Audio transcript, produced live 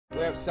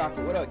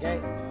WebSocket, what up, gang?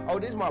 Oh,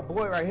 this is my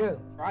boy right here.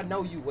 I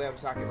know you,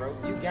 WebSocket, bro.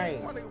 You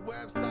gang. My nigga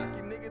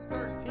WebSocket, nigga,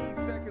 13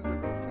 seconds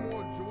ago. Come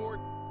on,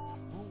 Jordan.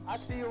 I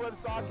see you,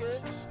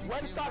 WebSocket.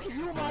 WebSocket,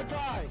 you my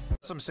guy.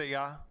 Some shit,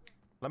 y'all.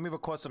 Let me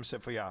record some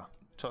shit for y'all.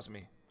 Trust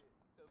me.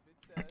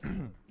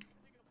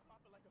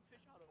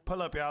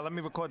 Pull up, y'all. Let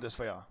me record this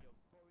for y'all.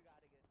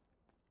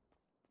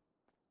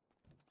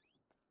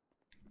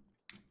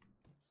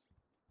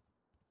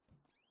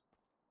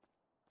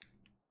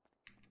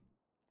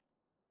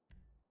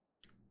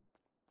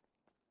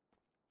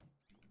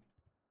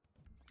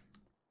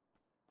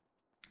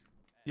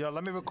 Yo,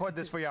 let me record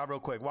this for y'all real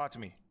quick. Watch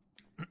me.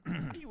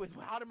 He was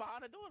how am I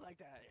do it like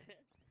that?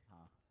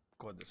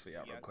 Record this for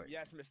y'all real quick.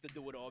 Yes, Mr.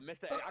 Do It All.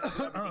 Mr. I can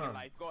do everything in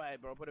life. Go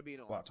ahead, bro. Put a beat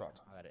on. Watch. I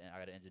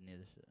gotta engineer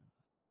this shit.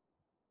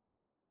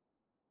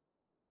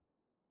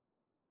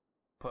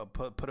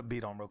 Put a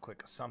beat on real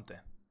quick or something.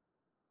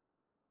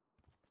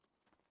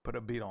 Put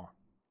a beat on.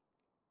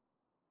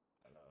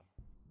 Hello.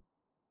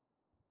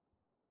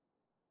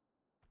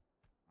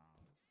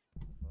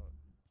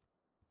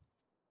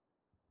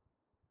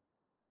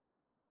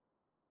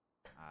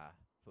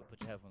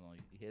 Put your headphones on.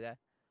 You hear that?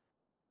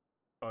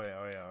 Oh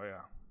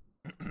yeah.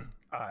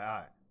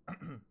 Alright.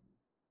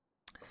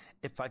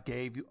 If I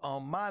gave you all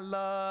my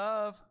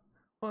love,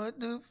 what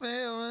do you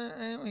feel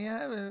when we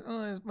have it?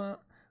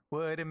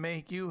 Would it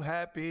make you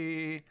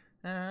happy?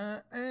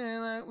 And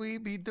like we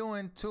be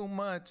doing too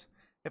much.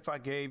 If I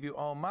gave you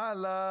all my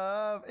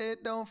love,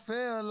 it don't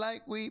feel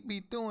like we be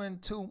doing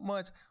too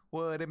much.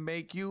 Would it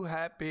make you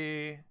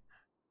happy?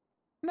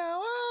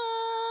 Now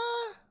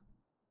I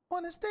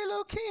wanna stay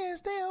low key and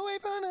stay away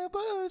from the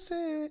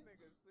bullshit.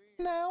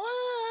 Now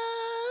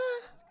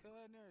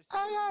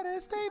I gotta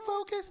stay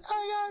focused.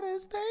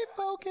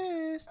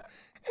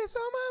 It's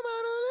on my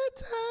mind all the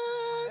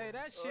time. Hey,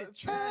 that shit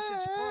trash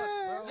as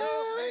fuck, bro.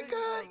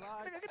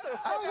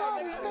 I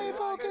gotta stay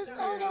focused.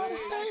 I gotta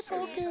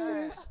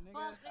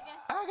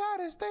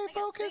stay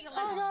focused.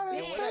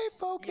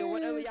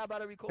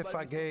 If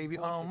I gave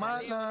you all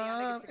my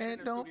love,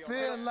 it don't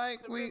feel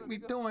like we be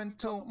doing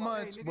too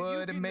much.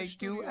 Would it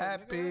make you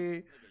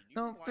happy?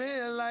 Don't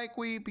feel like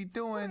we be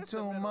doing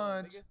too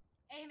much.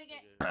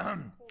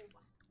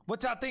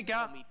 What y'all think,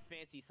 y'all?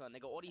 Fancy son,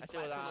 nigga. All these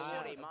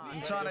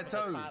I'm trying to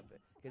tell you.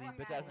 Cause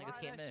these bitch ass niggas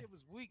came That in. shit was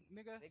weak,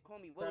 nigga. They call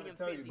me William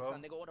Fancy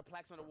son, nigga. All the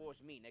plaques on the walls,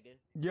 me, nigga.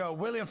 Yo,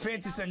 William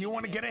Fancy son, you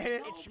want to get in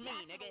here? It's me,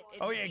 nigga.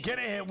 Oh yeah, get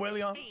in here,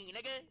 William.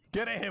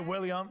 Get in here,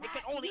 William. It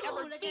can only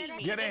ever be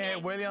me. Get in here,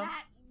 William.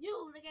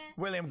 You, nigga.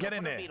 William, get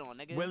in Put a there. beat on,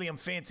 nigga. William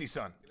Fancy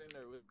son.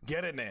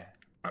 Get in there.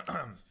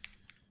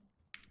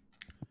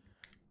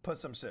 Put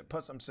some shit.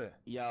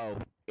 Yo,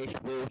 it's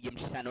William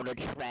son on the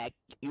track.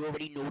 You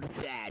already know the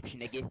vibes,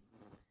 nigga.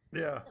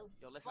 Yeah.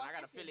 Yo, listen, I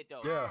gotta feel it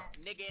though. Yeah.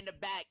 Nigga in the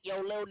back, yo,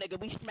 little nigga,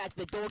 we smacked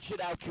the dog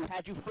shit out you.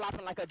 Had you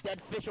flopping like a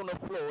dead fish on the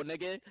floor,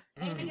 nigga.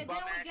 Hey, nigga, get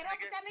up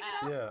with that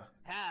nigga though.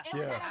 Ha. Hey,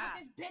 get up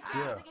with this bitch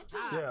ass nigga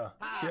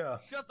too. Yeah.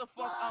 Shut the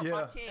fuck up. Yeah. I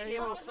can't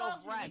hear myself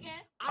rap.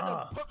 I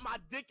done put my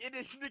dick in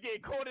this nigga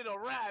and called it a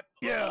rap.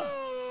 Yeah.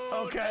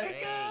 Oh, Okay.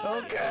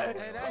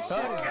 Hey, that shit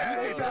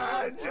Okay.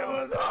 That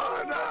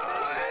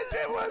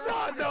shit was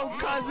on though,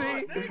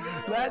 cuzzy.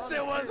 That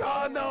shit was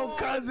on though,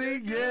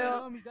 cuzzy.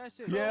 Yeah.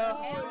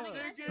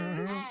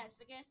 Ass,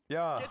 nigga.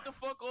 Yeah. Get the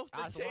fuck off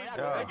the table.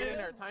 Yeah. Get in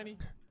there, Tiny.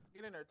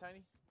 Get in there,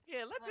 Tiny.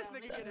 Yeah, let this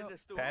nigga get in the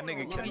studio. That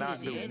nigga cannot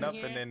do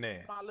nothing in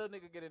there. My little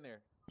nigga get in there.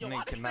 Yo, Nigga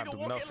why this cannot nigga do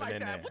walking nothing like in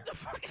that? there. What the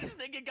fuck this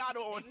nigga got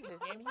on?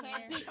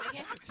 Nigga.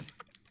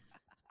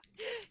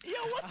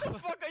 Yo, what the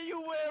fuck are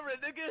you wearing,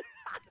 nigga?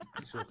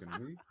 You talking to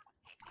me?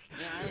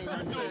 Yeah, I ain't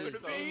Talking know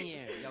to me?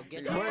 Yo,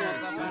 get the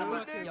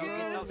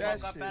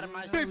fuck up out of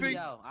my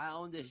studio. I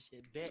own this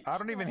shit, bitch. I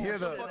don't even hear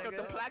the. Fuck up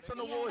the plaques on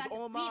the walls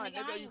all mine,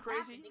 nigga. You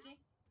crazy?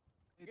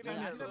 Nigga,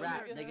 I can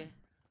rap, nigga.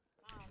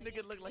 This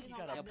nigga look like he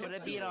got a Yo, put a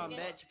beat on,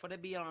 bitch. Put a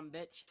beat on,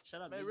 bitch.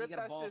 Shut up, Man, nigga. You rip got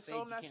a that bald shit. fade. Show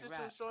You him that can't shit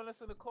rap. and showing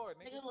us in the court,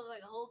 nigga. Nigga look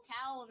like a whole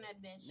cow on that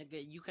bitch.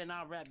 Nigga, you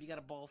cannot rap. You got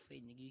a bald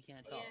fade, nigga. You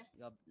can't talk.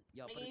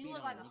 Yo, put a Nigga, beat you look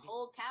on, like a nigga.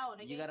 whole cow,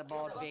 nigga. You got a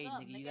bald fade, What's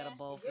up, nigga. You got a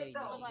bald fade, You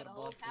nigga. look You like got a a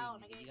whole bald cow,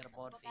 fade, nigga. nigga. You got a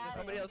bald Fuck fade. outta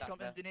Somebody here. else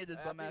come engineer this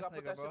I think dumbass I put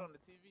nigga, that shit bro. on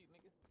the TV,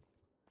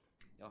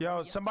 nigga.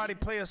 Yo, somebody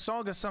play a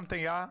song or something,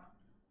 y'all.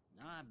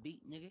 Nah,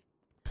 beat, nigga.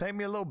 Play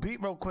me a little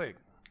beat real quick.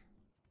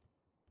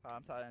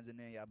 I'm tired of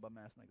engineering y'all bum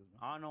ass niggas, man.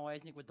 I don't know why I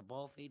think with the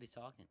bald fade is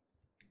talking.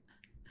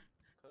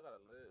 Cuz got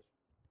a list.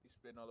 He's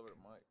spitting all over the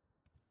mic.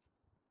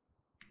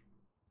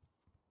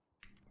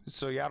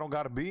 So y'all don't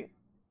got a beat?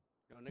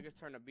 Yo, niggas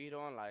turn the beat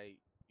on like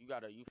you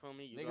gotta. You feel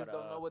me? You Niggas gotta,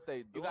 don't know what they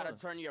You doing. gotta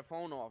turn your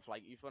phone off.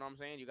 Like you feel what I'm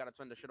saying? You gotta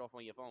turn the shit off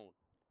on your phone.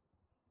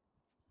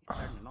 You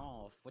turn it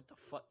off. What the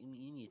fuck? You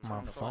mean you need to My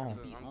turn the phone.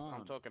 fucking beat on?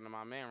 I'm talking to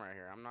my man right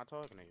here. I'm not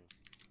talking to you.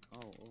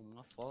 Oh,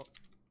 my fault.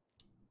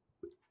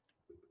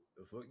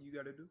 The fuck you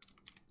gotta do?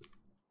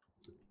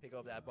 Pick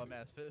up that bum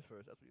ass fish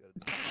first. That's what you gotta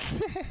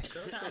do.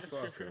 Shut the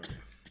fuck up.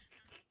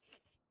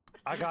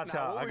 I got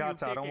y'all. I got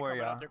y'all. Don't worry,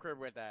 y'all. The crib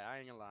with that. I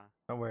ain't gonna lie.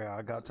 Don't worry,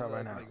 I got y'all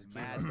right now.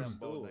 Mad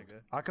Dumbo,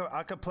 nigga.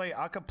 I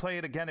could play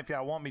it again if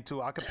y'all want me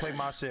to. I could play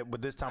my shit,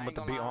 but this time with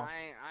the beat on.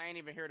 I ain't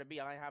even hear the beat.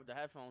 I didn't have the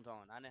headphones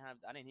on. I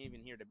didn't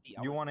even hear the beat.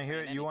 You want to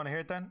hear it? You want to hear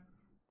it then?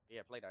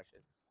 Yeah, play that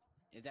shit.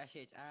 If that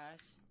shit's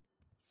ass,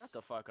 Shut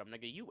the fuck up,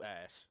 nigga. You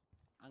ass.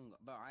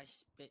 bro, I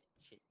spit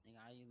shit, nigga.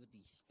 I usually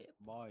be spit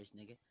bars,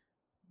 nigga.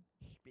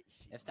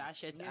 If that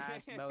shit's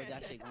ass, bro,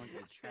 that shit going to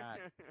the track.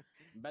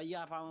 But you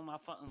got a problem with my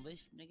fucking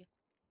list, nigga?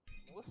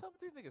 What's up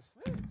with these niggas'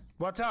 face?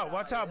 Watch out,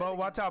 bro.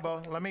 Watch out,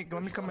 bro. Let me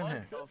come in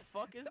here. What the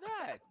fuck is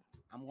that?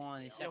 I'm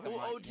going to Yo, who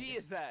OG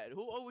is that?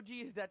 Who OG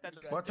is that?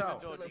 Watch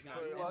out.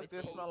 Fuck,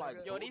 this smell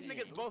like Yo, these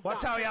niggas both.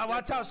 Watch out, y'all.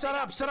 Watch out. Shut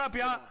up,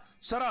 y'all.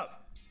 Shut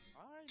up.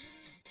 Alright, nigga.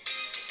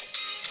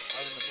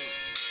 Right in the booth.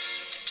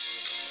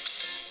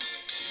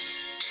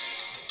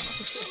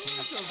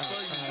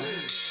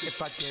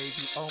 If I gave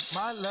you all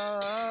my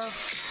love,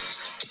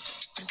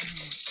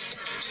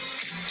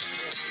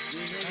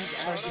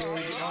 if I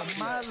gave you all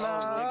my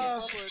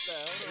love,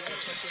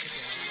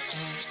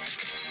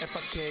 if I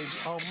gave you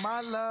all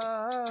my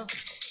love,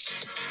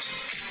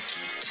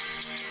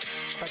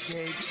 if I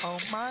gave you all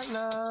my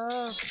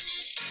love,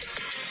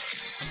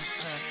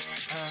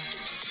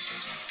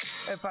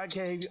 if I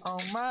gave you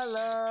all my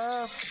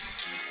love.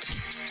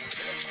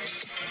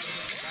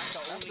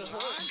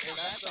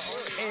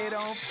 It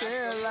don't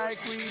feel like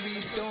we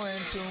be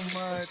doing too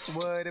much.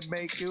 Would it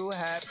make you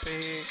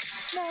happy?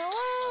 No.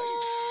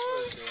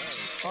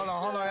 Hold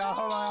on, y'all.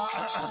 Hold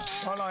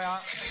on,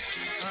 y'all.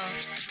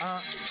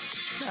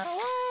 Now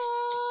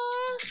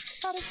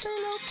gotta stay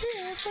low key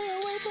and stay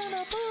away from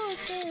the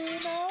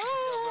bullshit. No.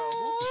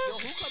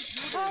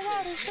 I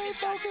gotta stay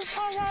focused.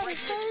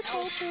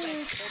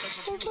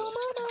 It's on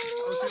my mind.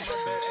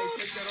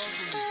 Take that off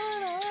me.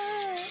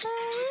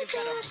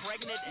 Got a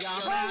pregnant. Yeah,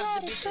 I'm gonna have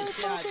to beat this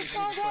shit out of this I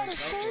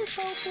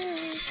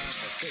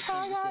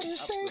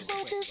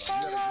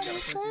gotta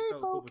stay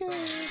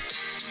focused.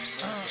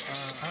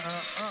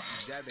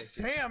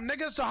 Damn,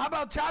 nigga. So how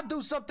about y'all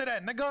do something to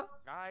that, nigga?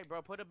 Alright,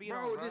 bro. Put a beat Bro,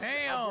 on, bro.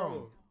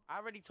 Damn. I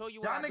already told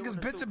you. Y'all niggas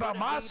bitch about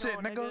my shit,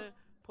 nigga.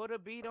 Put a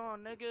beat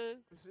on, nigga.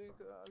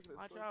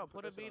 Watch out.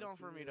 Put a beat on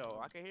for me, though.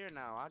 I can hear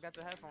now. I got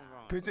the headphones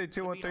on. Appreciate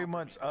 213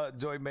 months,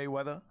 Joy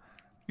Mayweather.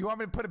 You want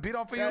me to put a beat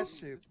on for you?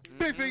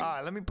 Beefy. All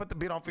right, let me put the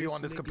beat on for you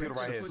on this computer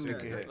right here so you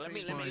can hear. Let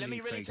me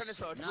really turn this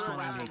to a true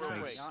rapper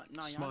real quick.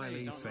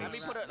 Smiley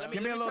face.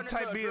 Give me a little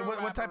type beat.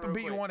 What type of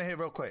beat you want to hit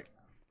real quick?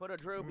 Put a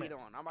drill beat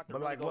on. I'm about to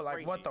But really go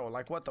crazy. what though?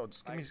 Like what though?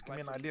 Just give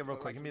me an idea real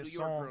quick. Give me a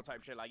song.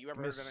 Give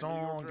me a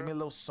song. Give me a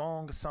little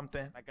song or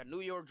something. Like a New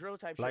York drill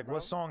type shit. Like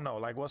what song though?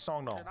 Like what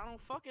song though? I don't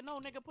fucking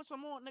know, nigga. Put some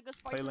more, nigga.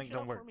 Spice Play some link shit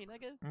don't up work. for me,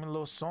 nigga. Give me a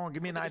little song.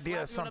 Give me an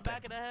idea or something.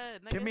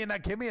 Give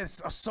me a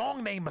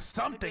song name or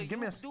something. Give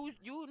me a.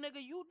 You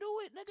nigga, you do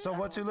it, nigga. So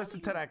what you listen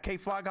to that K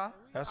Fly guy?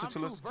 That's what you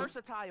listen to.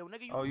 Versatile,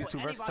 nigga. Oh, you too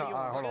versatile.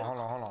 All right, hold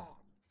on.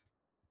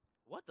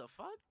 What the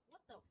fuck?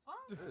 What the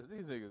fuck?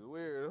 These niggas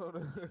weird. Hold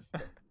on.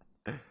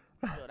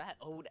 Yo, that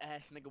old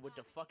ass nigga with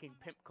the fucking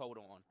pimp coat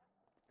on.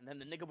 And then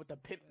the nigga with the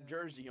pimp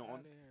jersey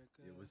on.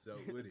 Yeah, what's up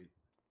with it?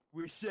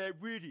 What's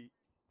up with it?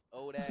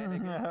 Old ass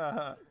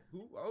nigga.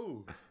 Who?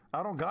 Oh.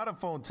 I don't got a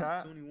phone,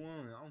 Ty.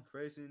 21. I'm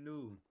fresh and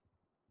new.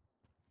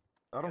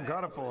 I don't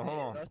got a phone. Hold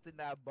on. Dust in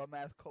that bum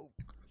ass coat.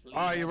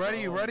 All right, you ready?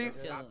 You ready?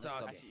 Stop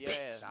talking.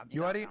 Yeah.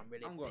 You ready?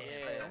 I'm gonna lie.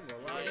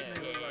 This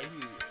nigga look like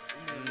he.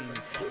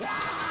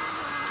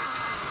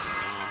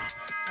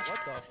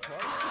 What the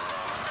fuck?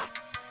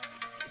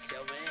 It's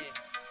your man.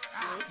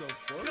 What the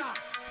fuck?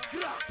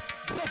 Yeah.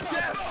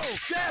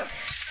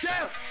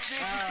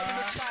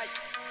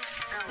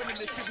 Spinning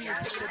the TV and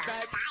taking it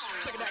back.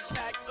 Taking that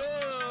pack.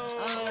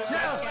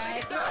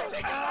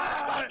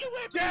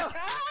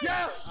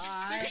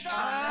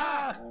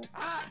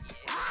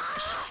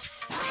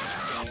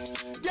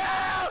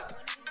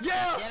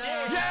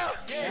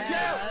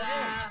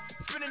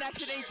 Spinning that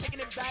shit, ain't taking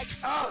it back.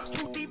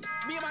 Too deep.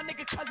 Me and my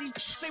nigga Cuzzy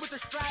stay with the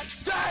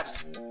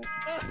straps.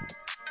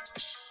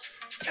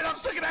 And I'm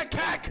sick of that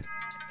cack.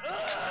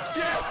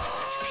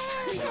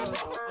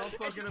 I'm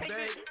fucking a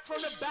bag.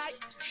 From the back.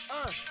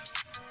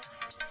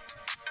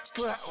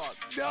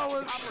 That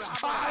was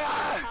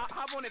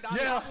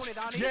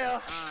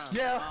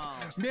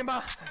me and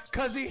my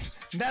cousin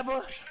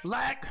never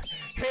lack.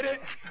 Hit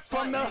it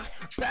from the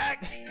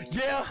back.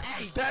 Yeah,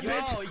 that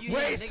bitch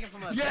waist.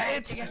 Yeah,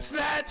 it's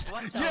snatched.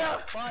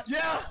 Yeah.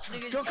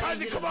 Yo,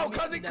 cousin, come on,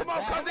 cousin. Come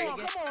on,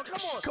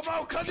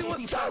 cousin.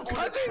 What's up,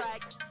 cousin?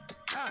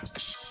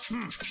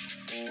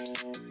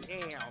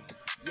 Damn.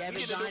 Yeah, Let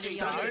me turn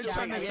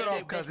this shit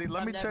off, cuzzy.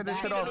 Let me turn this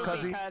shit off,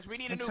 cuzzy.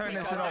 Turn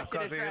this shit off,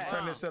 cuzzy.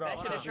 Turn this shit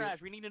off. That shit is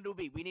trash. We need a new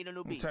beat.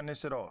 Turn this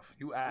shit off.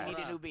 You ass. We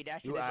need a new beat.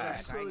 That shit You is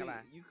ass. trash. I ain't gonna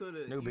lie. You could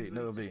have. New beat.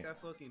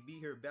 That fucking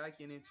beat her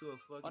back into a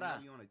fucking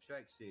be on a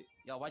track shit.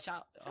 Yo, watch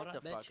out. Hold Shut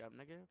up, the bitch. fuck up,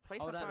 nigga. Play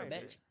Hold some up, fire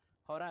bitch. shit.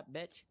 Hold up,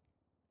 bitch.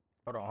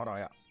 Hold on,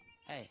 yeah.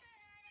 Hey,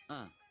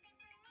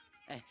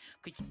 hey,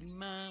 could you be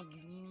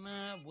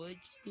mine? Would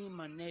you be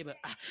my neighbor?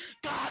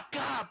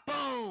 God,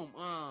 boom.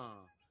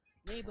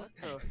 neighbor. What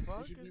the fuck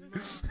Would you is be this?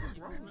 mine? Would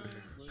you be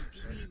mine? Would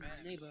you be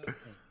my neighbor?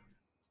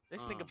 This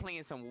nigga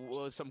playing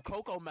some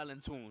Coco Melon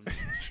tunes.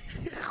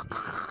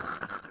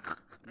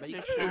 But you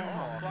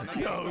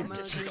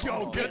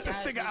Yo, get this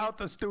nigga out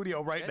the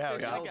studio right now,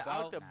 Get this y'all. nigga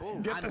out the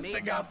booth. Get this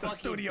nigga out the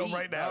studio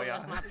right now, y'all.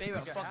 That's my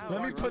favorite fucking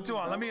Let me put you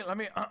on. Let me.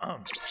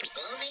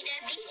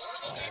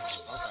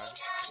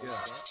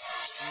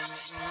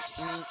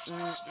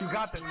 You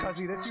got this,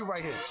 cuzzy. This you right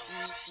here.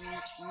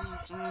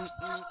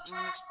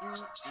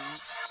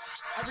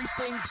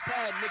 Everything's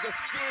bad, nigga.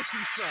 Fancy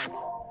son.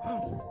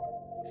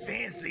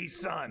 Fancy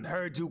son.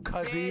 Heard you,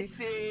 cuzzy.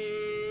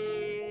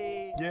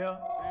 Fancy. Yeah.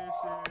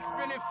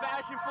 Spinning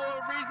fashion for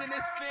a reason.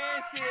 It's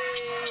fancy.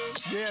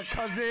 Yeah,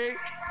 cuzzy.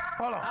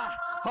 Hold on.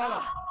 Hold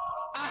on.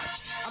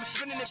 I'm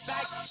spinning it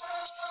back.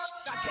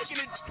 Not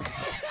taking it.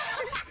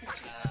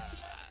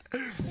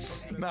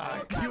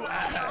 Nah, you I'm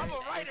ass. a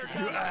writer,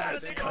 You cuz.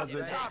 ass, I can't do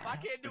it cousin. off the top. I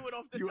can't do it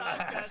off the You top,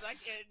 cuz. I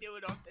ass. can't do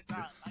it off the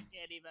top. I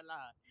can't even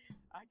lie.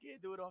 I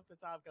can't do it off the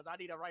top because I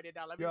need to write it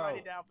down. Let me Yo. write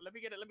it down. Let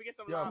me get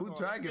some Yo, lines who on.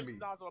 dragging Let me me?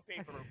 get some lines on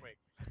paper real quick.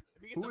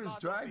 Let me get Who some is lines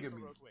on dragging paper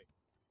me? real quick.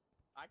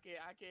 I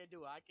can't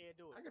do it. I can't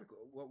do it. I gotta go.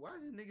 Why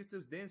is this nigga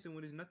still dancing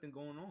when there's nothing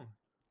going on?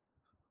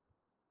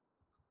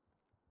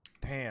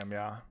 Damn,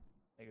 y'all.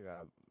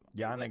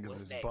 Y'all niggas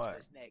is butt.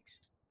 What's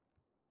next?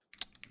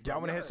 Y'all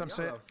wanna hit some y'all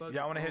shit? are fucking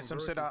Y'all wanna hit some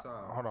shit out?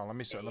 versatile. Hold on, let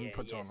me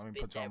put you on. Let me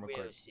put you on real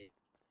quick.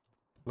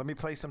 Let me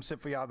play some shit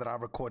for y'all that I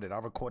recorded. I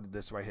recorded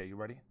this right here. You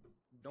ready?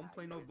 Don't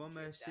play no bum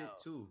ass shit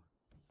too.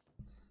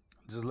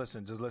 Just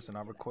listen. Just listen.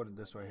 I recorded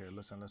this right here.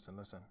 Listen.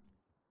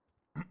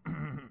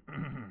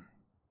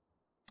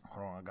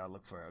 Hold on. I gotta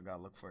look for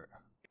it.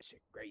 This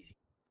shit crazy.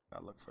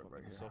 Gotta look for it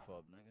right here. Up,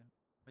 nigga.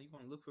 How you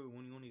gonna look for it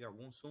when you only got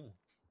one song?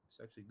 It's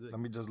actually good. Let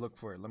me just look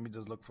for it.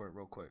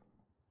 Real quick.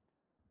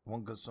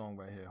 One good song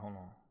right here. Hold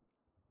on.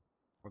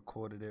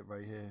 Recorded it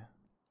right here.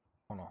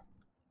 Hold on.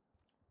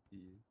 Yeah.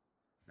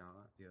 Nah,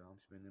 yeah, I'm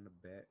spinning the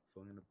back,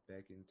 phone in the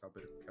back, and top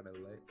of the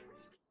Cadillac.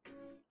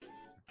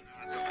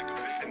 I sound like a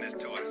bitch in this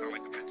too. I sound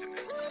like a bitch in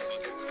this.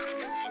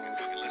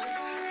 Fucking listen.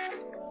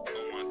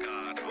 Oh my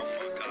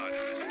god,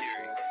 this is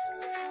scary.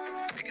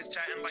 Niggas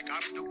chatting like I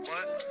do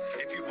what?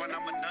 If you run,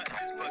 I'm a nut.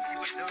 This book,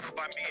 keep it done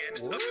by me and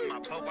it's up in my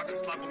boat. I can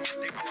slap on my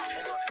dick while I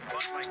hold on his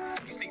butt like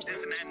he sneak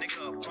this and that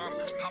nigga a bum.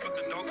 Pop up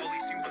the dog, all he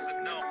seen was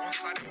a no. On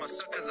side of my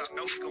suck, cause I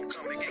know he gon'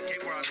 come and get gay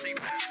where I say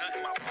put his nut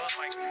in my butt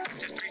like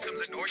just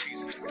threesomes and orgies.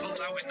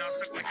 Pulls out and I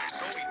suck like a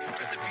Zoe.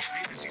 Rest in peace,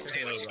 baby, she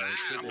say like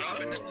I'm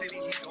robbing the titty,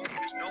 he don't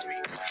even know me.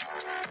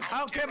 I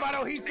don't care about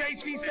no he say,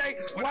 she say.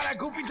 Why that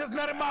goofy just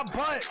nut in my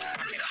butt?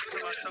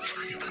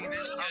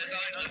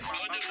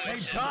 They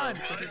done.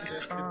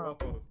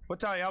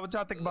 What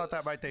y'all think about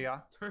that right there,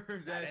 y'all?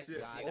 Turn that shit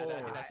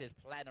That off. shit's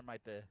platinum right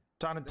there.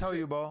 Trying to tell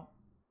you, bro.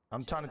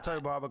 I'm trying to tell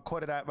you, bro. I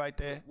recorded that right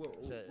there. Whoa,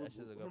 That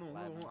shit's a good hold on.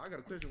 platinum. I got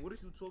a question. What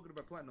is you talking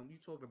about platinum? You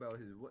talking about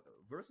his what,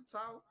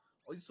 versatile?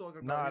 Or you talking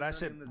about Nah, him that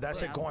shit, nutting in that his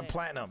shit butt? going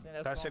platinum.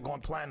 That shit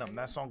going platinum.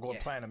 That song going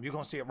platinum. You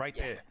gonna see it right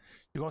there.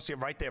 You gonna see it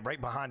right there, right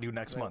behind you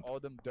next month. All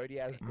them dirty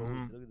ass gold.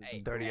 Look at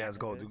this. Dirty ass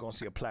gold. You gonna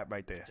see a plat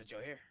right there. Touch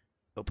your hair.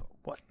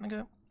 What,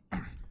 nigga?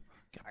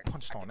 Get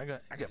punched on, nigga.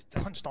 I get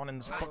punched on in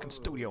this fucking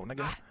studio,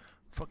 nigga.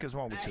 Fuck is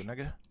wrong with you,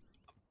 nigga?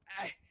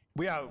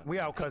 We out,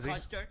 cuzzy.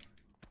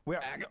 We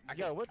out.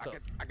 Yo, what the?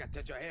 I got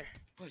touch your hair.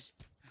 Push.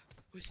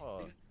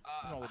 Oh,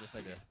 what's wrong with this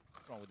nigga?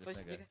 What's wrong with this Push,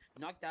 nigga? nigga.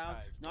 Knock down.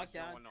 Knock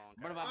down.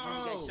 One of my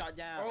Oh. brothers get shot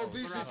down. Oh, bitch, One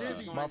of it's our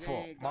heavy. brothers My gonna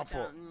fault, get my got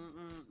fault.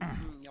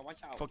 down. Yo,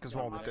 watch out. Fuck is Yo,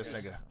 wrong my with this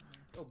bad. nigga?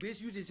 Oh,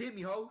 bitch, you just hit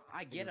me, ho.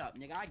 I get up,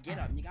 nigga. I get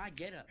up, nigga. I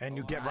get up. And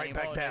you Oh, get I right ain't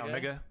back more, down, nigga.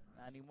 nigga.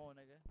 Not anymore,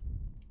 nigga.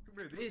 Come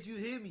here, bitch, you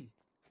hit me.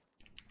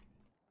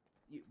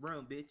 You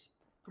run, bitch.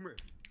 Come here.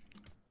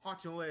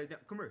 Haunt your ass down.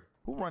 Come here.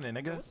 Who running,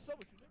 nigga? What's up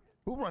with you,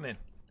 nigga? Who running?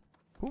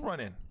 Who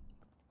running?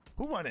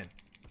 Who running?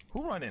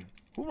 Who running?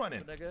 Who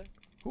running? Nigga.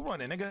 Who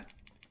running, nigga?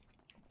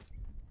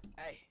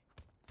 Hey,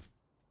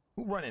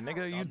 Who running,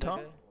 nigga? You Dumb dumb?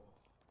 nigga.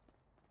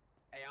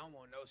 hey, I don't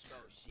want no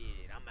smoke.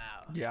 Shit, I'm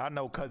out. Yeah, I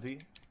know, cuzzy.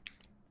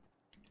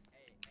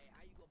 Hey,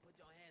 how you gonna put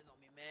your hands on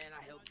me, man?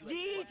 I helped you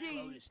at the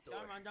clothing store.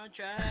 Don't run, don't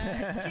try.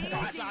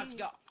 Let's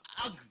go.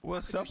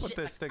 What's up with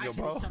this nigga,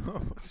 bro?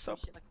 What's up?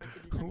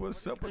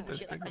 What's up with this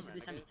Shit like I nigga?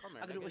 did to Sunny.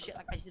 I can do shit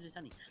like I did to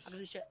Sunny. I can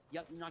do shit.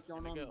 Yup, knock your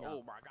own on me.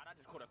 Oh my god, I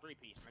just caught a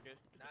 3-piece, nigga.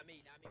 Not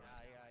me.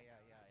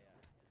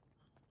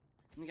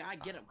 Nigga, I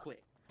get up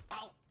quick.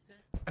 Ow.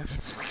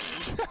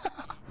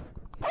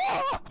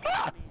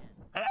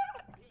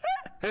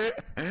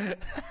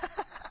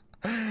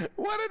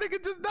 Why the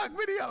nigga just knock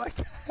me out like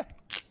that?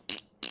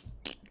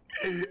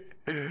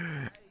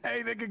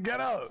 Hey, nigga, get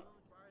up.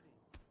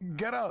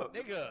 Get up.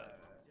 Nigga.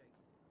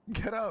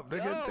 Get up,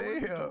 nigga. Yo,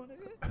 what you Damn. doing,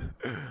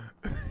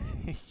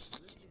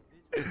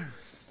 nigga?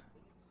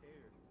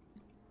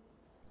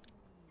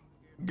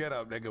 Get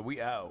up, nigga.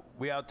 We out.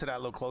 We out to that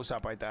little close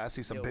up right there. I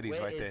see some Yo, biddies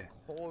where right is there.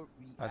 Corey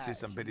I see at?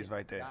 some She biddies is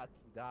right there. got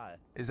to die.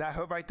 Is that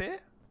her right there?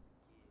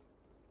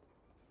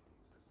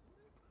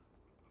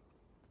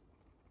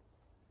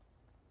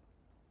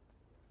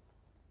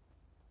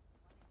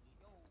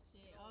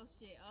 Shit, oh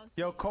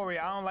Yo, Corey,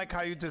 I don't like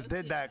how you just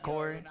did that,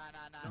 Corey.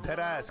 Dead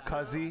ass,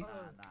 cuzzy.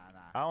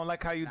 I don't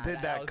like how you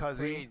did that,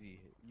 cuzzy.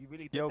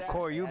 Yo,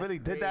 Corey, you really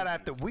did that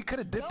after we could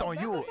have dipped on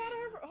you.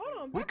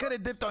 We could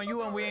have dipped on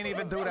you and we ain't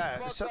even do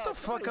that. Shut the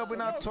fuck up. We're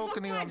not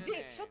talking to you.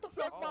 Shut the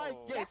fuck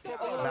up. Back the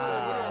fuck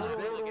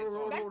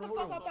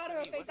up out of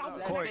her face. I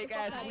was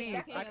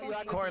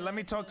Corey, let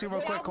me talk to you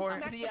real quick,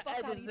 Corey.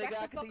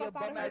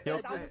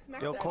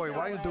 Yo, Corey,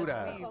 why you do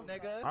that?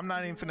 I'm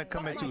not even finna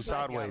come at you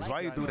sideways.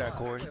 Why you do that,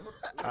 Corey?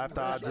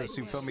 After I just,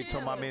 you feel me,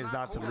 told my mans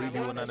not to leave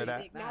you or none of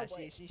that.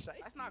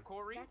 That's not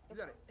Corey.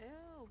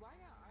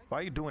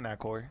 Why you doing that,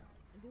 Corey?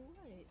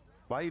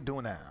 Why you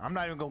doing that? I'm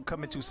not even gonna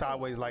come at you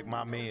sideways like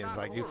my mans.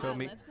 Like, you feel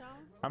me?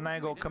 I'm not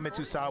even gonna come at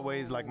you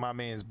sideways like my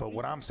mans. But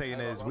what I'm saying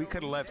is, we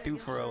could have left you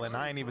for real, and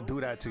I ain't even do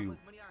that to you.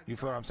 You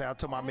feel what I'm saying? I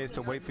told my mans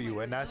to wait for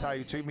you, and that's how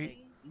you treat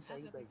me.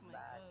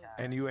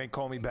 And you ain't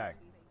call me back.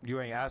 You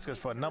ain't ask us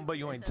for a number.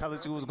 You ain't tell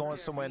us you was going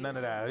somewhere. None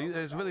of that.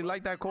 It's really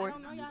like that, Corey?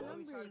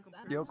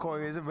 Yo,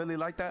 Corey, is it really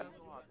like that?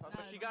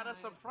 She got us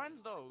some friends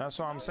though. That's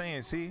what I'm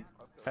saying. See,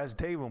 that's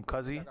day room,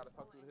 cuzzy.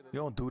 You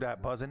don't do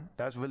that, buzzing.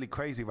 That's really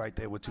crazy right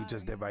there, what you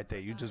just did right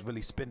there. You just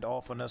really spinned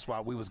off on us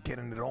while we was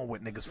getting it on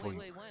with niggas for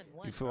you.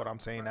 You feel what I'm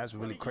saying? That's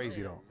really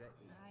crazy, though.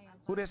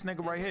 Who this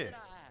nigga right here?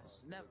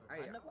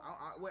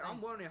 Wait, I'm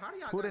wondering, how do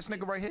y'all... Who this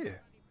nigga right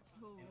here?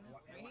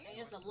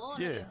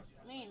 Yeah.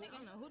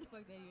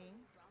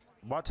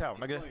 Watch out,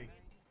 nigga.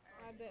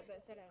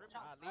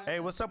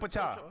 Hey, what's up with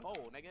y'all?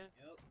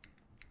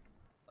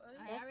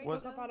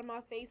 What's up out of my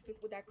Facebook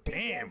with that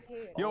crazy Damn. ass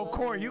hair. Yo,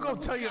 Corey, you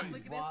gonna tell your...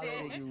 Crazy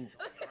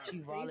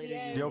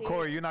Yo, ass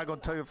Corey, you're not gonna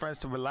tell your friends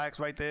to relax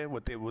right there?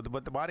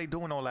 Why they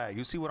doing all that?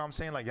 You see what I'm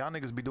saying? Like, y'all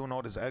niggas be doing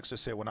all this extra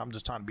shit when I'm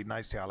just trying to be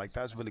nice to y'all. Like,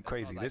 that's really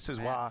crazy. This is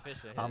why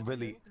I'm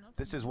really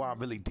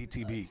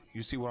DTB.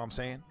 You see what I'm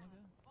saying?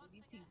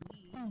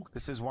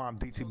 This is why I'm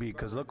DTB,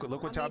 because look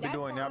what y'all be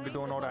doing. Y'all be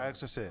doing all that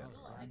extra shit.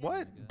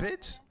 What,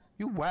 bitch?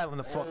 You wildin'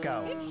 the fuck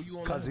out,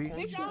 cuzzy.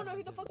 Bitch, I don't know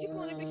who the fuck you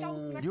calling, bitch. I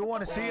will smack You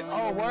want to see it?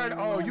 Oh, word.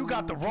 Oh, you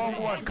got the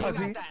wrong one,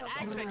 cuzzy.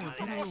 You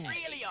from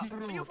Australia?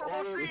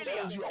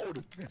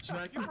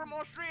 You from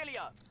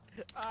Australia?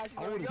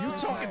 You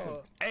talking?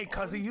 Hey,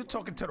 cuzzy, you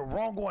talking to the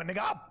wrong one,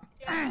 nigga.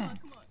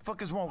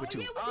 Fuck is wrong with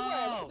you?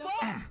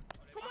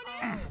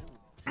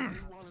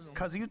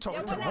 Cuzzy, you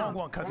talking to the wrong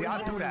one, cuzzy.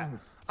 I do that.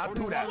 I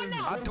do that.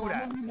 I do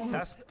that.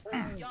 That's.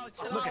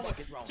 Look at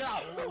you.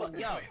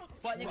 Yo,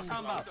 fuck niggas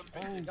talking about.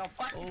 Yo,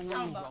 fuck niggas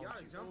talking about.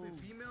 Y'all jumping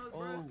females,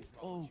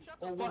 bro?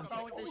 Fuck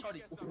wrong with this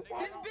shorty. This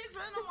bitch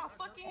running on my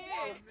fucking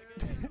head.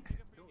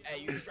 Hey,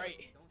 you straight?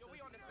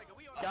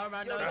 Y'all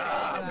run no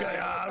I'm good,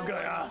 y'all. I'm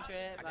good, y'all.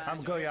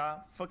 I'm good,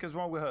 y'all. Fuck is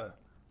wrong with her?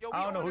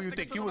 I don't know who you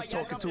think you was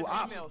talking to.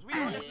 I'm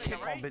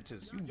kick on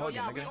bitches. You bugging,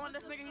 nigga.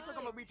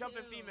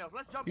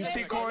 You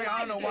see, Corey, I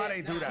don't know why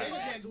they do that.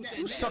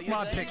 You suck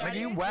my dick, nigga.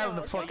 You wildin'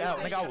 the fuck out,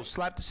 nigga. I will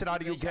slap the shit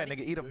out of you again,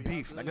 nigga. Eat a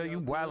beef, nigga.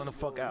 You wildin' the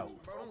fuck out.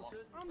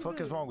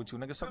 Fuck is wrong with you,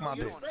 nigga? Suck my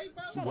dick.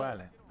 You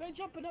wildin'. Go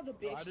jump another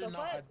bitch. The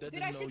fuck? Do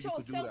that shit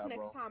yourself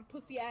next time,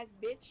 pussy ass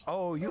bitch.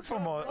 Oh, you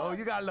from oh,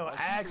 you got a little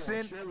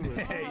accent.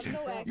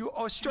 You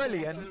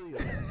Australian.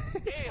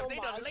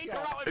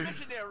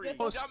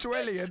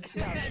 Australian.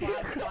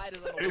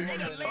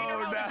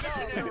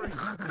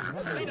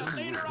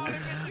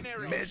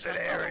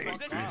 Missionary.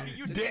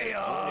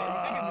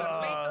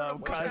 Damn,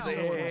 cousin.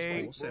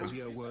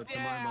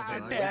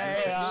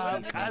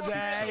 Damn, cousin.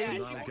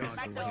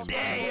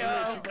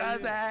 Damn,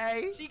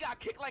 cousin.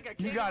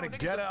 You gotta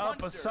get her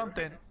up or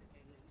something.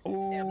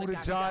 Ooh, the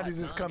Johnnies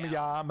is coming,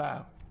 y'all. I'm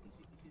out.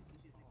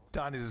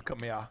 Johnnies is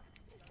coming, y'all.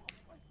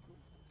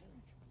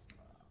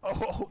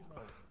 Oh.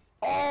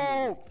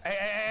 Oh,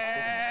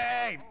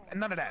 hey,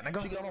 none of that,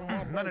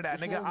 nigga. None of that,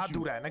 nigga. I'll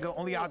do that, nigga.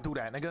 Only I'll do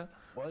that, nigga.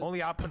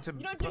 Only I'll punch him.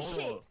 You don't do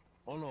shit.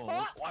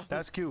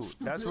 That's cute.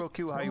 That's real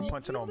cute how you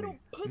punching on me.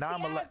 Now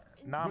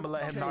I'ma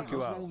let him knock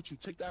you out.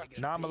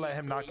 Now I'ma let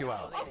him knock you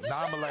out.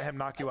 Now I'ma let him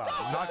knock you out.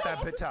 Knock that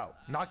bitch out.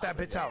 Knock that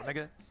bitch out,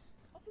 nigga.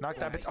 Knock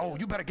that bitch. Oh,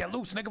 you better get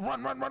loose, nigga.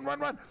 Run, run, run, run,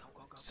 run.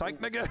 Psych,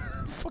 nigga.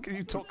 Fuck are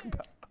you talking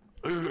about?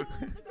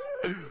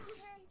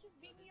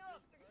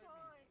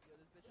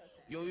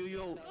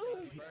 Yo.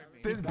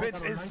 This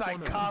bitch is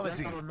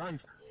psychology.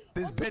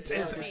 This bitch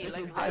is.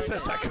 I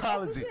said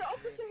psychology.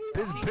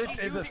 This bitch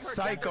is a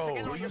psycho.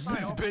 This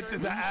bitch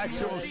is an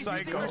actual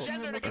psycho.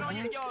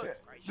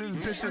 This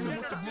bitch is.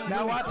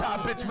 Now watch how a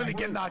bitch really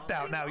get knocked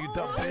out. Now you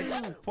dumb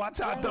bitch. Watch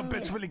how a dumb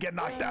bitch really get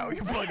knocked out.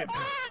 You bugging.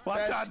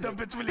 Watch how a dumb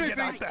bitch really get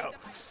knocked out.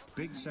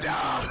 We go.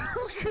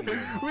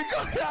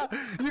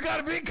 You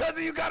gotta be,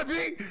 cuzzy. You gotta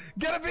be.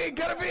 Get a beat.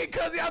 Get a beat,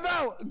 cuzzy. I'm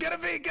out. Get a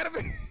beat. Get a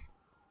beat.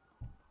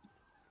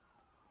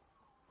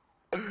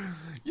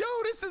 Yo,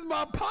 this is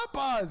my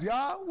Popeyes,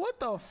 y'all. What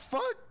the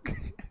fuck?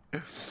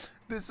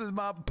 This is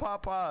my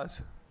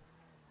Popeyes.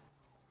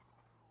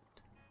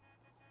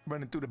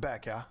 Running through the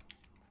back, y'all.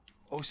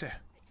 Oh shit.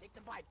 Take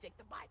the bike, take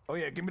the bike. Oh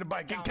yeah, give me the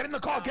bike. Get in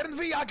the car. Get in the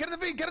V, y'all. Get in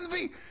the V. Get in the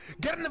V.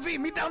 Get in the V.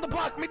 Meet down the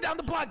block. Meet down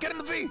the block. Get in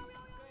the V.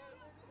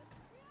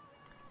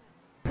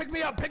 Pick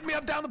me up. Pick me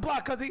up down the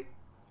block, cuzzy.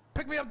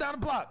 Pick me up down the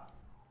block.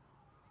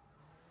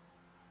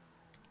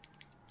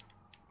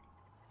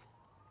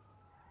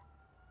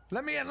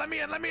 Let me in. Let me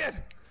in. Let me in.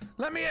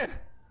 Let me in.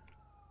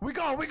 We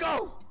go. We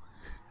go.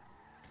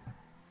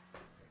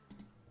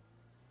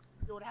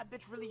 Yo, that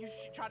bitch really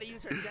try to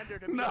use her gender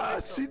to be Nah,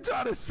 she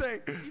trying to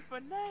say. She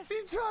finesse.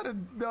 She trying to.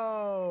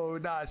 No,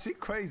 nah, she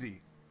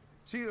crazy.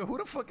 Who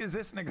the fuck is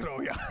this nigga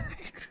though, y'all?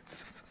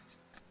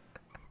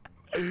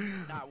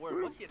 Nah,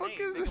 what's your name?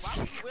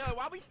 Nigga,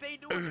 why we stay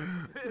doing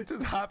this? We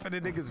just hopping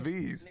in niggas'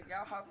 V's.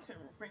 Nigga, I hopped in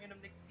bringing them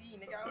niggas V.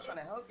 Nigga, I was trying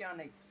to help y'all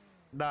niggas.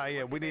 Nah,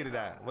 yeah, we needed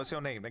that. What's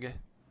your name, nigga?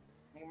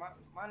 Nigga,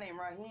 my name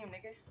Raheem,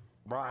 nigga.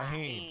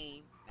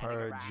 Raheem.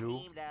 Heard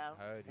you.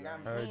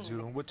 Heard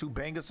you. What you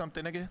bang or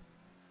something, nigga?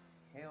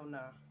 Hell nah.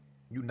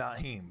 You not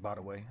him, by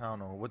the way. I don't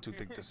know what you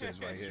think this is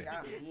right here.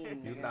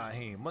 You not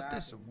him. What's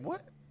this?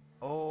 What?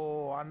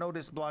 Oh, I know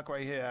this block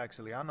right here.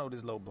 Actually, I know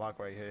this little block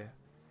right here.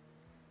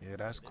 Yeah,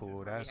 that's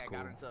cool. That's cool.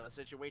 I got into a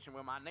situation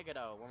with my nigga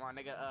though. With my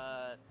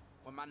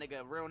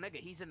nigga, real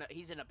nigga. He's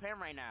in a pen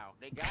right now.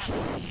 They got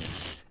him.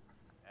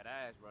 That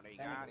ass, bro. They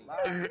got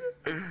him.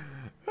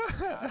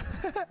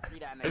 Free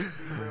that nigga.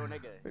 Free real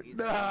nigga.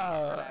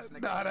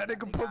 Nah, that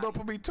nigga pulled up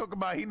on me talking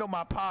about he know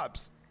my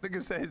pops.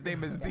 Nigga said his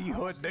name is The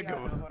Hood nigga. The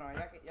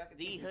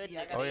Hood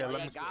nigga. Oh yeah,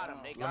 let me got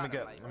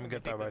him.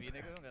 get that right.